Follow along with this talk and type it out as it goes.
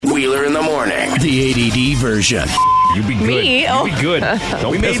Wheeler in the Morning, the ADD version. You be good. Me? You be good. Don't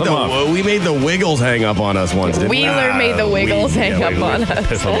We piss made them off. we made the Wiggles hang up on us once, didn't we? Wheeler made the Wiggles hang up on us.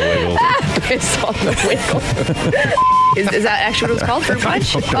 Piss on the Wiggles. Piss on the Wiggles. Is that actually what it was called? Fruit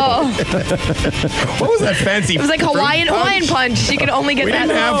punch? Oh, What was that fancy? it was like Hawaiian punch. You can only get that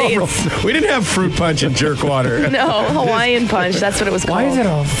nowadays. We didn't have fruit punch and jerk water. No, Hawaiian punch. That's what it was called. Why is it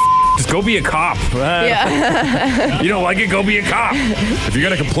all? Just go be a cop. Yeah. You don't like it? Go be a cop. If you're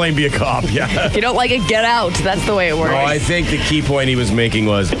gonna complain, be a cop. Yeah. If you don't like it, get out. That's the way it works. No, I think the key point he was making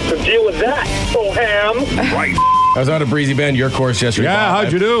was Deal with that, so ham. Right. I was out at Breezy Bend, your course yesterday. Yeah, Bob.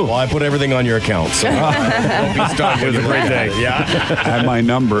 how'd you do? Well, I put everything on your account. So don't be stuck. It was a great day. Yeah. And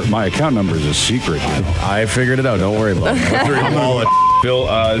my account number is a secret. I figured it out. Don't worry about it. I'm all at Phil,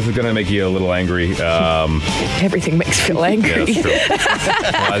 this is going to make you a little angry. Everything makes you feel angry. Yeah, that's true.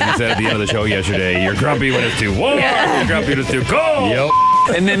 Well, as you said at the end of the show yesterday, you're grumpy when it's too warm, you're grumpy when it's too cold. Yep.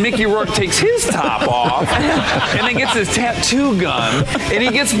 And then Mickey Rourke takes his top off and then gets his tattoo gun and he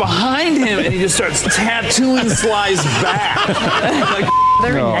gets behind him and he just starts tattooing Sly's back. Like,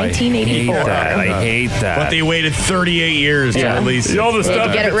 They're in 1984. I hate that. But they waited 38 years to release it. All the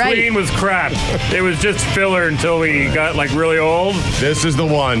stuff get in it right. between was crap. It was just filler until we got like really old. This is the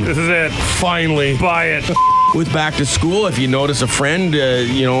one. This is it. Finally. Buy it. With back to school, if you notice a friend,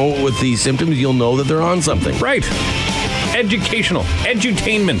 with these symptoms, you'll know that they're on something. Right. Educational.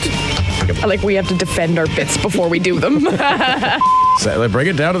 Edutainment. Like we have to defend our bits before we do them. So, bring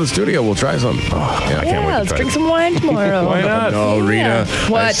it down to the studio. We'll try some. I can't wait to Let's try drink it. some wine tomorrow. Why not? No, Rena.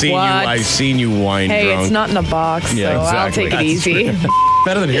 What? I've seen you wine Hey, drunk. it's not in a box, Yeah, so I'll exactly. take it easy.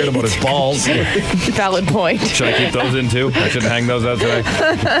 Better than hearing about his balls. Valid point. Should I keep those in too? I shouldn't hang those out today.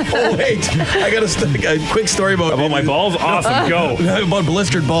 Oh, wait. I got a quick story about My balls? Awesome. Go. about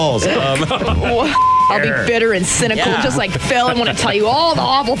blistered balls. I'll be bitter and cynical, just like Phil, and want to tell you all the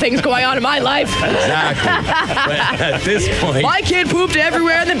awful things going on in my life. Exactly. But at this point, My kid pooped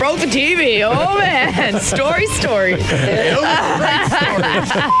everywhere and then broke the TV. Oh, man. Story.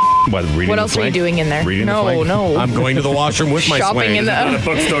 What, reading What the else are you flank? doing in there? Reading the No, flank? no. I'm going to the washroom with my Shopping swing. in the Not a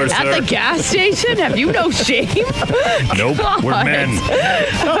bookstore, at sir. the gas station? Have you no shame? Nope. We're God.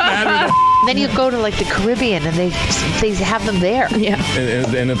 men. Then you go to like the Caribbean and they have them there. Yeah.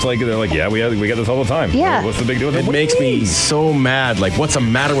 And it's like, they're like, yeah, we get this all the time. Yeah. What's the big deal with It it? makes me so mad. Like, what's the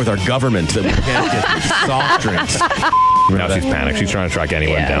matter with our government that we can't get these soft drinks? Now she's panicked. She's trying to track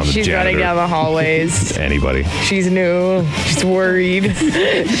anyone Yeah, down. The she's janitor. running down the hallways. Anybody. She's new. She's worried.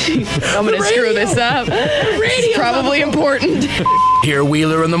 I'm going to screw this up. It's probably important. Hear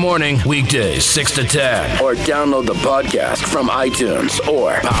Wheeler in the Morning, weekdays 6 to 10. Or download the podcast from iTunes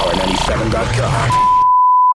or power97.com.